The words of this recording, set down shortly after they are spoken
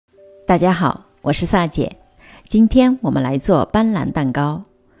大家好，我是萨姐。今天我们来做斑兰蛋糕，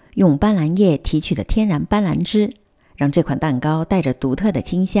用斑兰叶提取的天然斑兰汁，让这款蛋糕带着独特的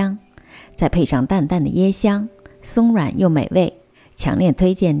清香，再配上淡淡的椰香，松软又美味。强烈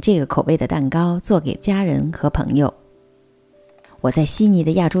推荐这个口味的蛋糕做给家人和朋友。我在悉尼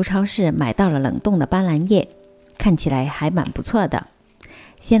的亚洲超市买到了冷冻的斑兰叶，看起来还蛮不错的。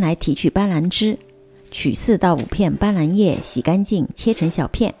先来提取斑兰汁，取4到5片斑兰叶，洗干净，切成小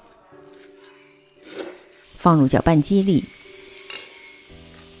片，放入搅拌机里，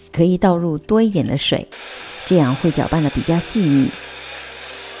可以倒入多一点的水，这样会搅拌得比较细腻。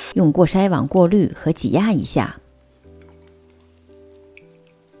用过筛网过滤和挤压一下，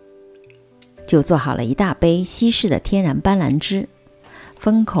就做好了一大杯稀释的天然斑兰汁。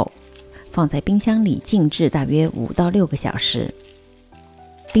封口，放在冰箱里静置大约5到6个小时。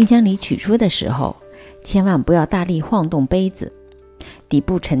冰箱里取出的时候，千万不要大力晃动杯子，底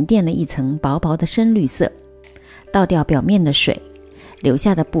部沉淀了一层薄薄的深绿色。倒掉表面的水，留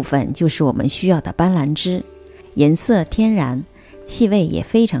下的部分就是我们需要的斑兰汁，颜色天然，气味也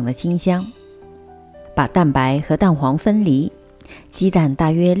非常的清香。把蛋白和蛋黄分离，鸡蛋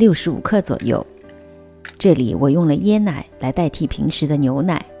大约65克左右。这里我用了椰奶来代替平时的牛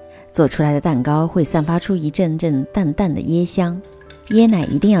奶，做出来的蛋糕会散发出一阵阵淡淡的椰香。椰奶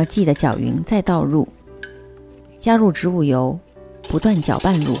一定要记得搅匀再倒入，加入植物油，不断搅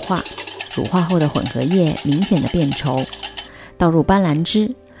拌乳化。乳化后的混合液明显的变稠，倒入斑兰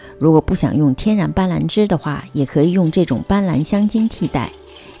汁。如果不想用天然斑兰汁的话，也可以用这种斑兰香精替代，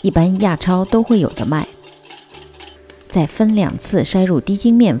一般亚超都会有的卖。再分2次筛入低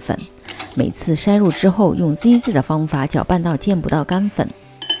筋面粉，每次筛入之后用 Z 字的方法搅拌到见不到干粉。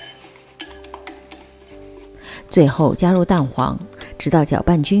最后加入蛋黄，直到搅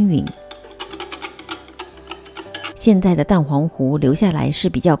拌均匀。现在的蛋黄糊留下来是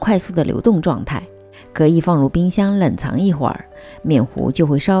比较快速的流动状态，可以放入冰箱冷藏一会儿，面糊就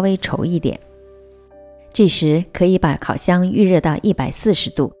会稍微稠一点。这时可以把烤箱预热到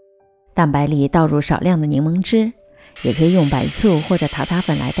140度，蛋白里倒入少量的柠檬汁，也可以用白醋或者塔塔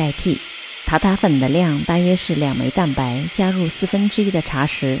粉来代替。塔塔粉的量大约是2枚蛋白加入1/4的茶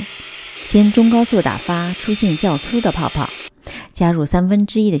匙，先中高速打发，出现较粗的泡泡，加入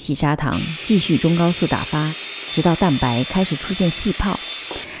1/3的细砂糖，继续中高速打发，直到蛋白开始出现细泡，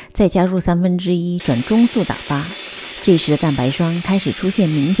再加入1/3转中速打发，这时蛋白霜开始出现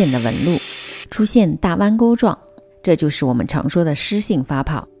明显的纹路，出现大弯钩状，这就是我们常说的湿性发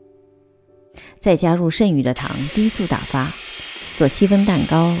泡。再加入剩余的糖，低速打发。做7分蛋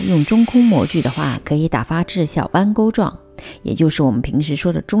糕，用中空模具的话，可以打发至小弯钩状，也就是我们平时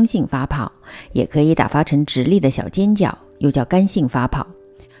说的中性发泡，也可以打发成直立的小尖角，又叫干性发泡，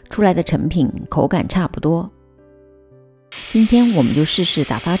出来的成品口感差不多。今天我们就试试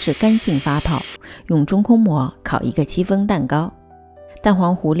打发至干性发泡，用中空模烤一个7分蛋糕。蛋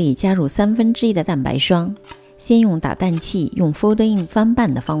黄糊里加入1/3的蛋白霜，先用打蛋器用 fold in 翻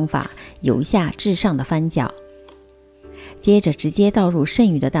拌的方法由下至上的翻搅，接着直接倒入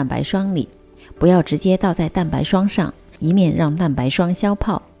剩余的蛋白霜里，不要直接倒在蛋白霜上，以免让蛋白霜消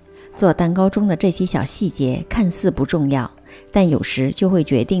泡。做蛋糕中的这些小细节看似不重要，但有时就会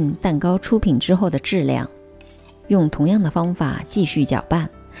决定蛋糕出品之后的质量。用同样的方法继续搅拌，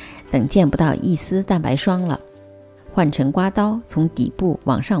等见不到一丝蛋白霜了，换成刮刀从底部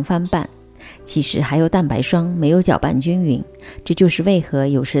往上翻拌。其实还有蛋白霜没有搅拌均匀，这就是为何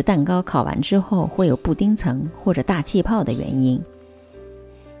有时蛋糕烤完之后会有布丁层或者大气泡的原因。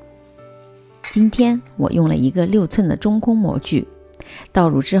今天我用了一个6寸的中空模具，倒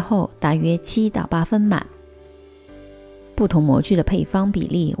入之后大约7到8分满。不同模具的配方比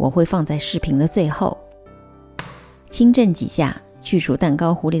例我会放在视频的最后。轻震几下，去除蛋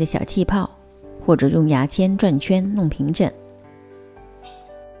糕糊里的小气泡，或者用牙签转圈弄平整。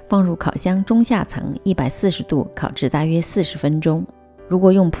放入烤箱中下层140度烤至大约40分钟。如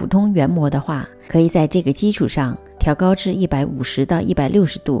果用普通原模的话，可以在这个基础上调高至150到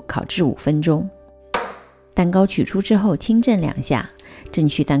160度烤至5分钟。蛋糕取出之后轻震2下，震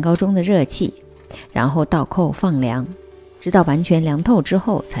去蛋糕中的热气，然后倒扣放凉，直到完全凉透之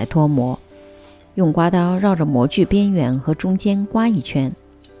后才脱模。用刮刀绕着模具边缘和中间刮一圈，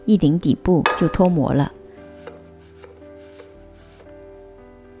一顶底部就脱模了。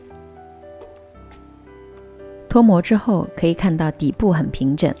脱模之后可以看到底部很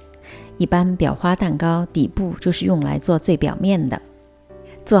平整，一般裱花蛋糕底部就是用来做最表面的。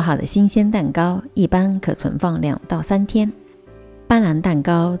做好的新鲜蛋糕一般可存放2到3天。斑兰蛋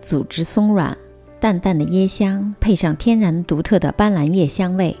糕组织松软，淡淡的椰香配上天然独特的斑兰叶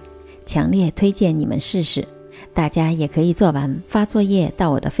香味，强烈推荐你们试试。大家也可以做完发作业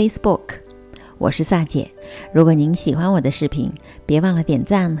到我的 Facebook。 我是萨姐，如果您喜欢我的视频，别忘了点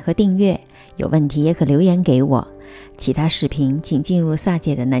赞和订阅，有问题也可留言给我。其他视频请进入萨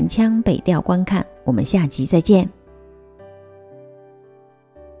姐的南腔北调观看，我们下集再见。